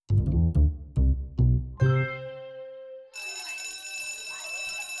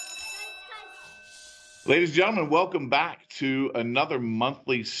Ladies and gentlemen, welcome back to another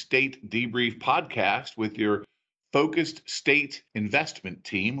monthly state debrief podcast with your focused state investment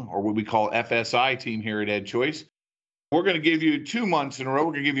team, or what we call FSI team here at EdChoice. We're going to give you 2 months in a row.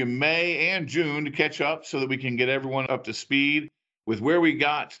 We're going to give you May and June to catch up so that we can get everyone up to speed with where we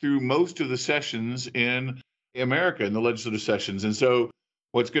got through most of the sessions in America, in the legislative sessions. And so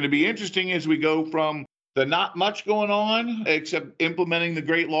what's going to be interesting is we go from the not much going on except implementing the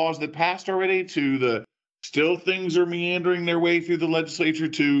great laws that passed already to the still things are meandering their way through the legislature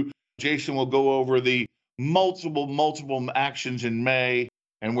to Jason will go over the multiple actions in May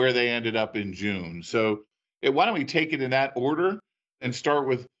and where they ended up in June. So why don't we take it in that order and start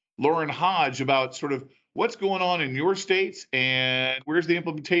with Lauren Hodge about sort of what's going on in your states and where's the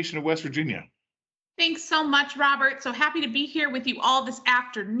implementation of West Virginia? Thanks so much, Robert. So happy to be here with you all this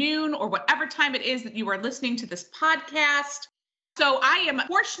afternoon or whatever time it is that you are listening to this podcast. So I am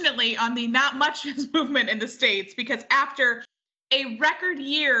fortunately on the not much movement in the states because after a record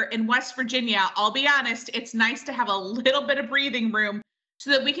year in West Virginia, I'll be honest, it's nice to have a little bit of breathing room so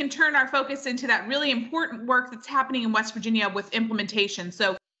that we can turn our focus into that really important work that's happening in West Virginia with implementation.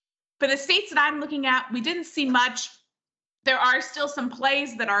 So for the states that I'm looking at, we didn't see much. There are still some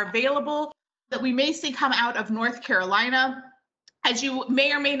plays that are available that we may see come out of North Carolina. As you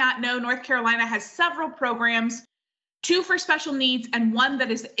may or may not know, North Carolina has several programs, 2 for special needs and 1 that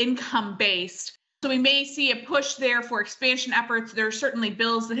is income-based. So we may see a push there for expansion efforts. There are certainly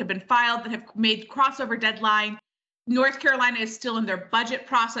bills that have been filed that have made crossover deadline. North Carolina is still in their budget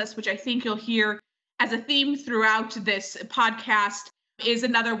process, which I think you'll hear as a theme throughout this podcast, is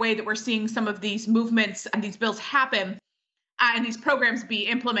another way that we're seeing some of these movements and these bills happen and these programs be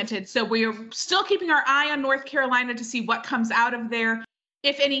implemented. So we're still keeping our eye on North Carolina to see what comes out of there,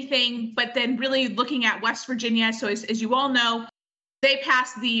 if anything, but then really looking at West Virginia. So as you all know, they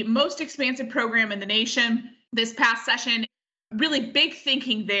passed the most expansive program in the nation this past session. Really big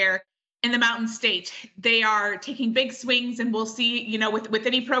thinking there in the Mountain State. They are taking big swings, and we'll see, with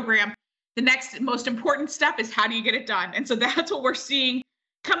any program, the next most important step is how do you get it done? And so that's what we're seeing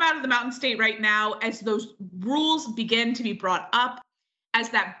come out of the Mountain State right now as those rules begin to be brought up, as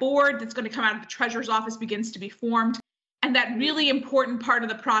that board that's going to come out of the Treasurer's office begins to be formed, and that really important part of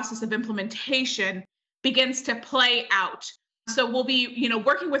the process of implementation begins to play out. So we'll be,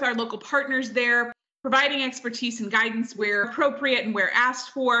 working with our local partners there, providing expertise and guidance where appropriate and where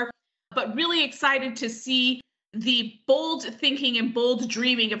asked for, but really excited to see the bold thinking and bold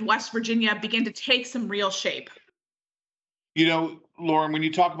dreaming of West Virginia begin to take some real shape. Lauren, when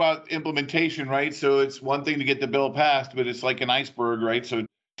you talk about implementation, right? So it's one thing to get the bill passed, but it's like an iceberg, right? So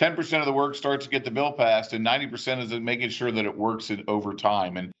 10% of the work starts to get the bill passed, and 90% is making sure that it works over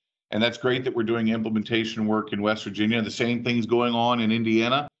time. And that's great that we're doing implementation work in West Virginia. The same thing's going on in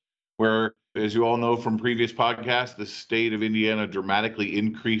Indiana, where, as you all know from previous podcasts, the state of Indiana dramatically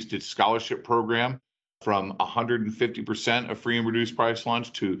increased its scholarship program from 150% of free and reduced price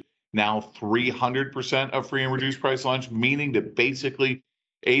lunch to now 300% of free and reduced price lunch, meaning that basically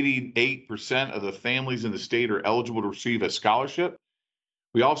 88% of the families in the state are eligible to receive a scholarship.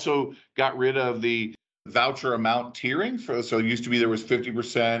 We also got rid of the voucher amount tiering. So it used to be there was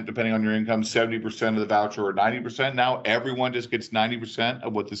 50%, depending on your income, 70% of the voucher or 90%. Now everyone just gets 90%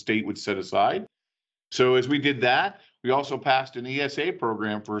 of what the state would set aside. So as we did that, we also passed an ESA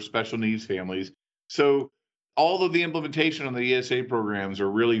program for special needs families. So all of the implementation on the ESA programs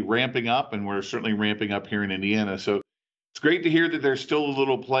are really ramping up, and we're certainly ramping up here in Indiana. So it's great to hear that there's still a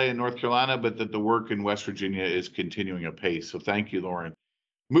little play in North Carolina, but that the work in West Virginia is continuing apace. So thank you, Lauren.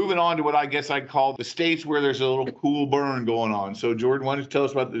 Moving on to what I guess I'd call the states where there's a little cool burn going on. So Jordan, why don't you tell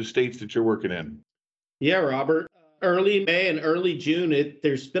us about the states that you're working in? Yeah, Robert. Early May and early June,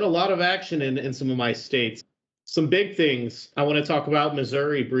 there's been a lot of action in some of my states. Some big things. I want to talk about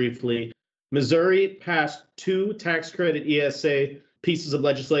Missouri briefly. Missouri passed 2 tax credit ESA pieces of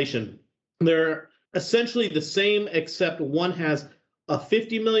legislation. They're essentially the same, except one has a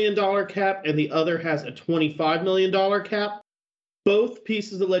 $50 million cap and the other has a $25 million cap. Both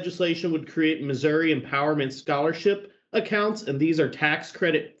pieces of legislation would create Missouri Empowerment Scholarship accounts, and these are tax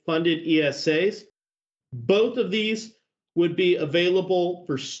credit funded ESAs. Both of these would be available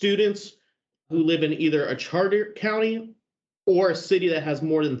for students who live in either a charter county or a city that has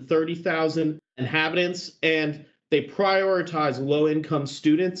more than 30,000 inhabitants, and they prioritize low-income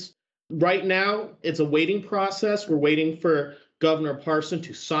students. Right now, it's a waiting process. We're waiting for Governor Parson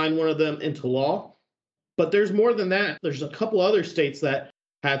to sign one of them into law. But there's more than that. There's a couple other states that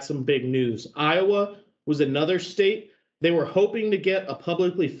had some big news. Iowa was another state. They were hoping to get a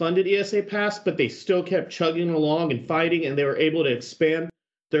publicly funded ESA passed, but they still kept chugging along and fighting, and they were able to expand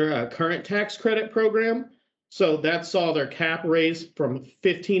their current tax credit program. So that saw their cap raised from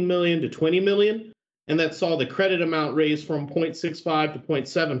 15 million to 20 million, and that saw the credit amount raised from 0.65 to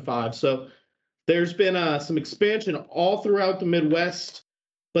 0.75. So there's been some expansion all throughout the Midwest,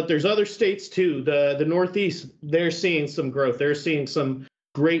 but there's other states too. The Northeast, they're seeing some growth. They're seeing some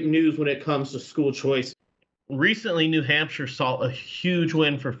great news when it comes to school choice. Recently, New Hampshire saw a huge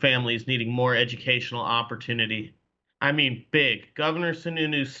win for families needing more educational opportunity. I mean, big. Governor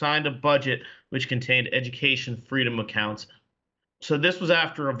Sununu signed a budget which contained education freedom accounts. So this was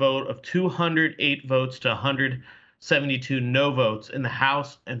after a vote of 208 votes to 172 no votes in the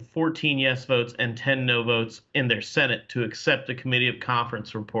House and 14 yes votes and 10 no votes in their Senate to accept the Committee of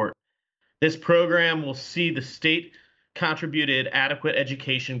Conference report. This program will see the state contributed adequate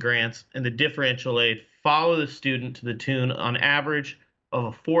education grants and the differential aid follow the student to the tune on average of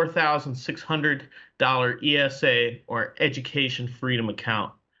a $4,600 ESA or education freedom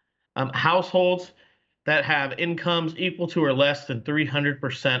account. Households that have incomes equal to or less than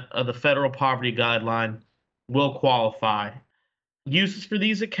 300% of the federal poverty guideline will qualify. Uses for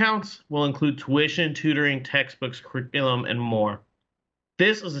these accounts will include tuition, tutoring, textbooks, curriculum, and more.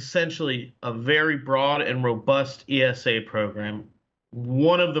 This is essentially a very broad and robust ESA program,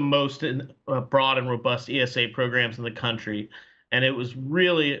 one of the most broad and robust ESA programs in the country, and it was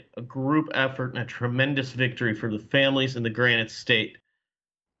really a group effort and a tremendous victory for the families in the Granite State.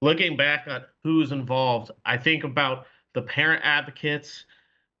 Looking back at who's involved, I think about the parent advocates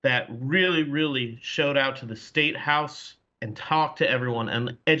that really showed out to the State House and talked to everyone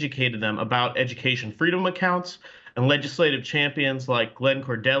and educated them about education freedom accounts, and legislative champions like Glenn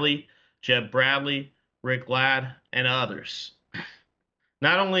Cordelli, Jeb Bradley, Rick Ladd, and others.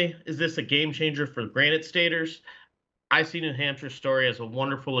 Not only is this a game changer for Granite Staters, I see New Hampshire's story as a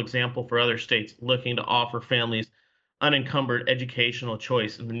wonderful example for other states looking to offer families unencumbered educational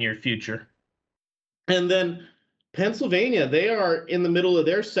choice in the near future. And then Pennsylvania, they are in the middle of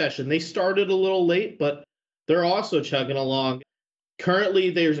their session. They started a little late, but they're also chugging along. Currently,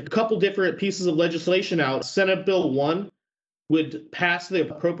 there's a couple different pieces of legislation out. Senate Bill 1 would pass the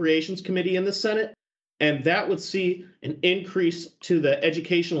Appropriations Committee in the Senate, and that would see an increase to the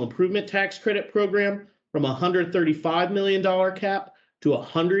Educational Improvement Tax Credit Program from a $135 million cap to a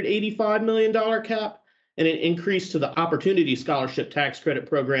 $185 million cap, and an increase to the Opportunity Scholarship Tax Credit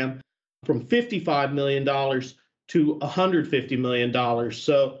Program from $55 million to $150 million.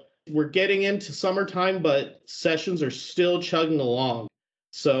 So we're getting into summertime, but sessions are still chugging along.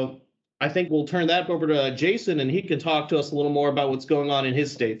 So I think we'll turn that over to Jason, and he can talk to us a little more about what's going on in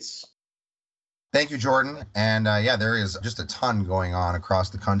his states. Thank you, Jordan. And there is just a ton going on across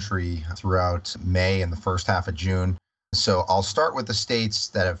the country throughout May and the first half of June. So I'll start with the states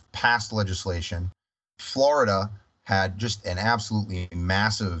that have passed legislation. Florida had just an absolutely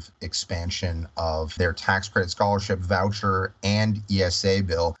massive expansion of their tax credit scholarship voucher and ESA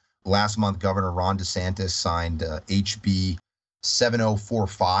bill. Last month, Governor Ron DeSantis signed HB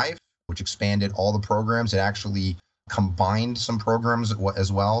 7045, which expanded all the programs. It actually combined some programs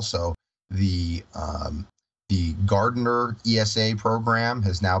as well. So the Gardner ESA program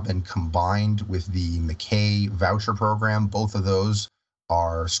has now been combined with the McKay voucher program. Both of those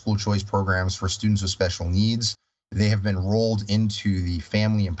are school choice programs for students with special needs. They have been rolled into the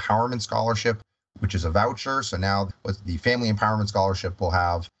Family Empowerment Scholarship, which is a voucher. So now the Family Empowerment Scholarship will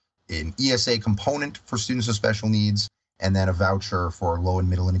have an ESA component for students with special needs, and then a voucher for low and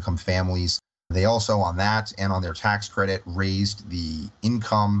middle income families. They also, on that and on their tax credit, raised the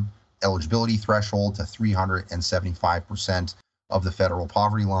income eligibility threshold to 375% of the federal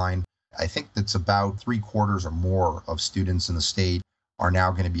poverty line. I think that's about 3/4 or more of students in the state are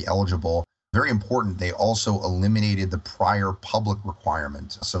now going to be eligible. Very important, they also eliminated the prior public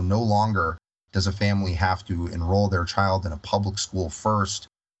requirement. So no longer does a family have to enroll their child in a public school first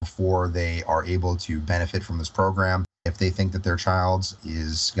before they are able to benefit from this program. If they think that their child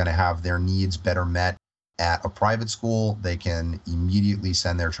is going to have their needs better met at a private school, they can immediately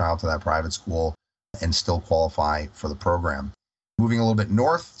send their child to that private school and still qualify for the program. Moving a little bit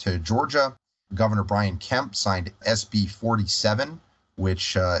north to Georgia, Governor Brian Kemp signed SB 47,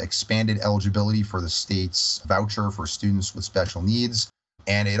 which expanded eligibility for the state's voucher for students with special needs.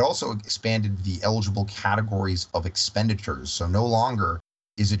 And it also expanded the eligible categories of expenditures. So no longer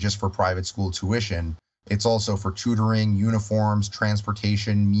is it just for private school tuition. It's also for tutoring, uniforms,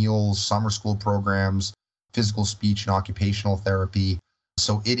 transportation, meals, summer school programs, physical speech and occupational therapy.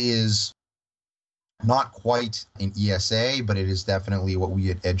 So it is not quite an ESA, but it is definitely what we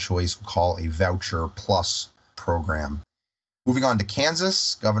at EdChoice would call a voucher plus program. Moving on to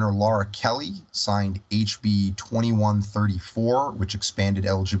Kansas, Governor Laura Kelly signed HB 2134, which expanded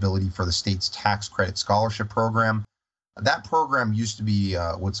eligibility for the state's tax credit scholarship program. That program used to be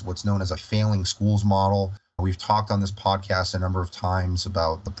what's known as a failing schools model. We've talked on this podcast a number of times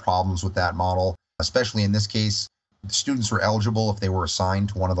about the problems with that model, especially in this case. The students were eligible if they were assigned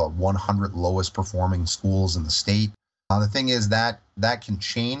to one of the 100 lowest performing schools in the state. The thing is that can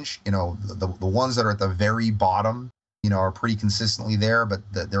change. The ones that are at the very bottom, are pretty consistently there, but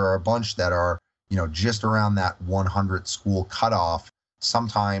there are a bunch that are, just around that 100 school cutoff.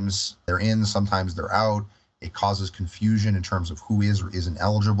 Sometimes they're in, sometimes they're out. It causes confusion in terms of who is or isn't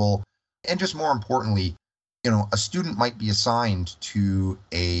eligible. And just more importantly, a student might be assigned to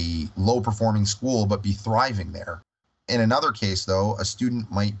a low performing school, but be thriving there. In another case, though, a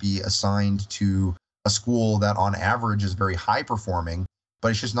student might be assigned to a school that on average is very high performing,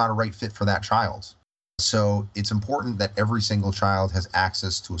 but it's just not a right fit for that child. So it's important that every single child has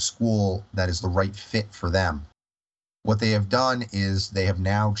access to a school that is the right fit for them. What they have done is they have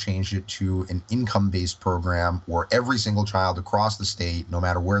now changed it to an income-based program where every single child across the state, no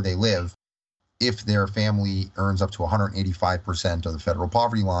matter where they live, if their family earns up to 185% of the federal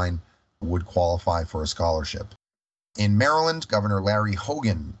poverty line, would qualify for a scholarship. In Maryland, Governor Larry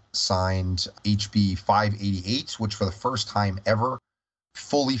Hogan signed HB 588, which for the first time ever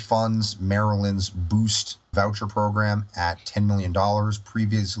fully funds Maryland's Boost voucher program at $10 million.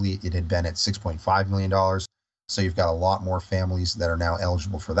 Previously, it had been at $6.5 million. So you've got a lot more families that are now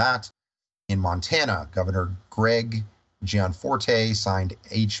eligible for that. In Montana, Governor Greg Gianforte signed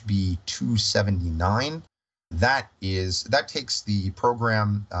HB 279. That takes the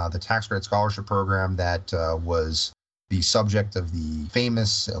program, the tax credit scholarship program that was the subject of the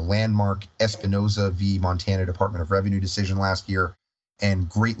famous landmark Espinoza v. Montana Department of Revenue decision last year, and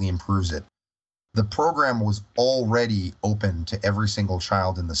greatly improves it. The program was already open to every single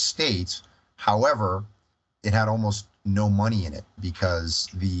child in the state. However, it had almost no money in it because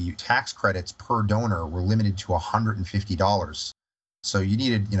the tax credits per donor were limited to $150. So you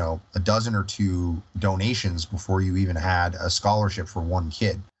needed, a dozen or two donations before you even had a scholarship for one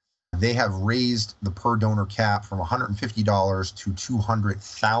kid. They have raised the per donor cap from $150 to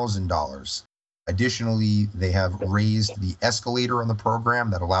 $200,000. Additionally, they have raised the escalator on the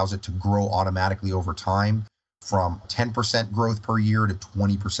program that allows it to grow automatically over time from 10% growth per year to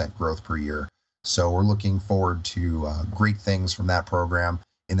 20% growth per year. So we're looking forward to great things from that program.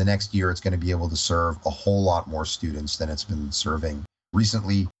 In the next year, it's going to be able to serve a whole lot more students than it's been serving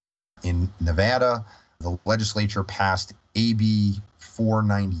recently. In Nevada, the legislature passed AB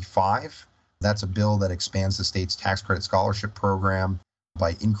 495. That's a bill that expands the state's tax credit scholarship program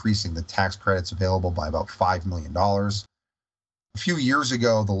by increasing the tax credits available by about $5 million. A few years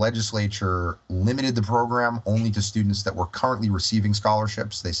ago, the legislature limited the program only to students that were currently receiving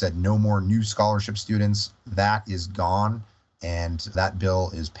scholarships. They said no more new scholarship students. That is gone, and that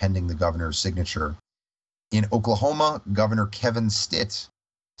bill is pending the governor's signature. In Oklahoma, Governor Kevin Stitt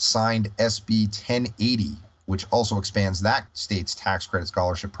signed SB 1080, which also expands that state's tax credit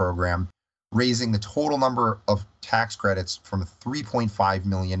scholarship program, raising the total number of tax credits from 3.5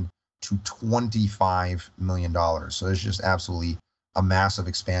 million to $25 million. So there's just absolutely a massive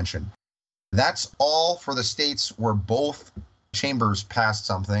expansion. That's all for the states where both chambers passed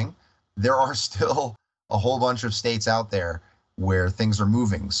something. There are still a whole bunch of states out there where things are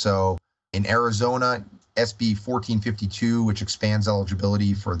moving. So in Arizona, SB 1452, which expands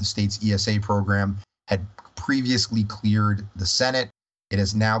eligibility for the state's ESA program, had previously cleared the Senate. It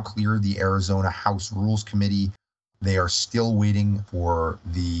has now cleared the Arizona House Rules Committee. They are still waiting for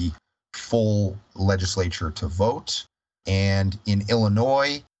the full legislature to vote. And in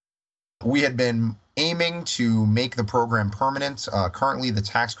Illinois, we had been aiming to make the program permanent. Currently, the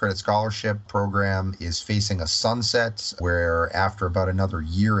tax credit scholarship program is facing a sunset where after about another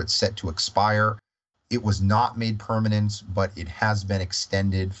year, it's set to expire. It was not made permanent, but it has been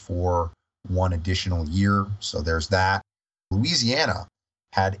extended for one additional year. So there's that. Louisiana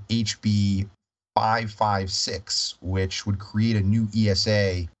had HB 556, which would create a new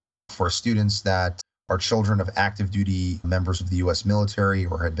ESA for students that are children of active duty members of the U.S. military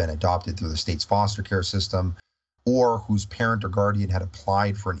or had been adopted through the state's foster care system, or whose parent or guardian had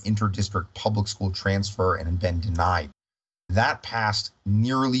applied for an inter-district public school transfer and had been denied. That passed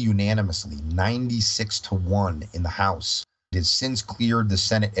nearly unanimously, 96-1 in the House. It has since cleared the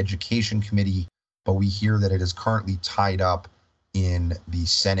Senate Education Committee, but we hear that it is currently tied up in the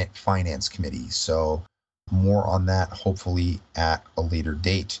Senate Finance Committee. So more on that hopefully at a later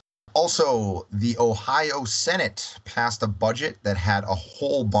date. Also, the Ohio Senate passed a budget that had a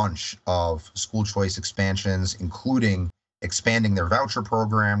whole bunch of school choice expansions, including expanding their voucher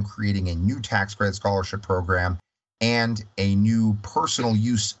program, creating a new tax credit scholarship program, and a new personal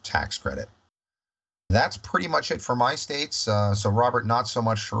use tax credit. That's pretty much it for my states. So Robert, not so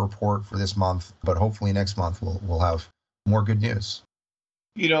much to report for this month, but hopefully next month we'll have more good news.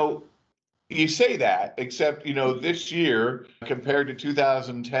 You know, you say that, except, this year compared to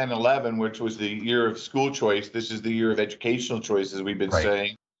 2010-11, which was the year of school choice, this is the year of educational choice, as we've been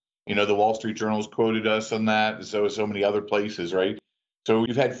saying. The Wall Street Journal's quoted us on that, and so many other places, right? So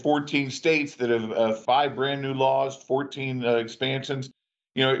you've had 14 states that have 5 brand new laws, 14 expansions.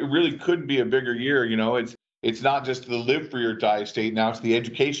 It really could be a bigger year. It's not just the live free or die state. Now it's the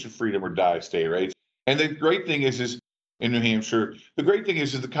education freedom or die state, right? And the great thing is in New Hampshire, the great thing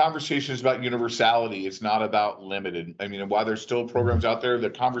is the conversation is about universality. It's not about limited. While there's still programs out there, the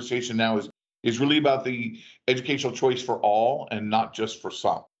conversation now is really about the educational choice for all and not just for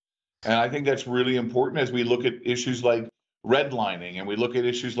some. And I think that's really important as we look at issues like redlining, and we look at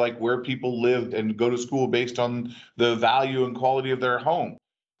issues like where people live and go to school based on the value and quality of their home.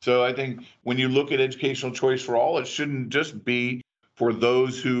 So I think when you look at educational choice for all, it shouldn't just be for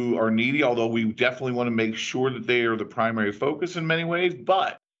those who are needy, although we definitely want to make sure that they are the primary focus in many ways.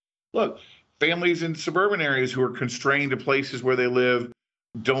 But look, families in suburban areas who are constrained to places where they live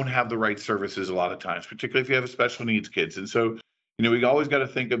don't have the right services a lot of times, particularly if you have special needs kids. And so, we always got to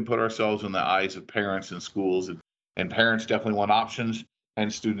think and put ourselves in the eyes of parents and schools, and parents definitely want options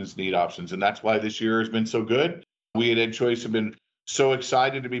and students need options. And that's why this year has been so good. We at EdChoice have been so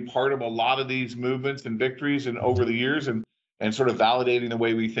excited to be part of a lot of these movements and victories and over the years and sort of validating the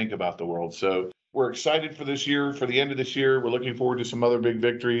way we think about the world. So we're excited for this year, for the end of this year. We're looking forward to some other big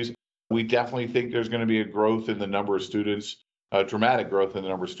victories. We definitely think there's going to be a growth in the number of students, dramatic growth in the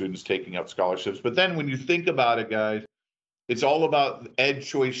number of students taking up scholarships. But then when you think about it, guys, it's all about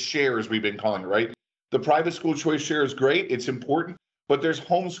EdChoice share, as we've been calling it, right? The private school choice share is great. It's important, but there's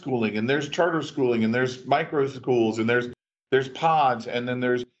homeschooling and there's charter schooling and there's micro schools and there's pods, and then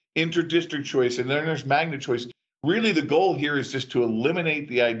there's interdistrict choice, and then there's magnet choice. Really, the goal here is just to eliminate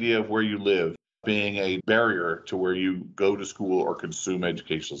the idea of where you live being a barrier to where you go to school or consume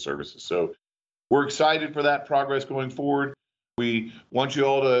educational services. So we're excited for that progress going forward. We want you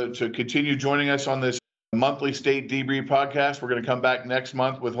all to continue joining us on this monthly state debrief podcast. We're going to come back next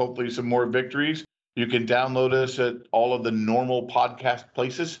month with hopefully some more victories. You can download us at all of the normal podcast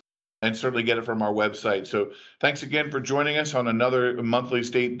places and certainly get it from our website. So thanks again for joining us on another monthly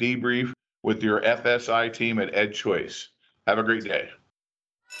state debrief with your FSI team at EdChoice. Have a great day.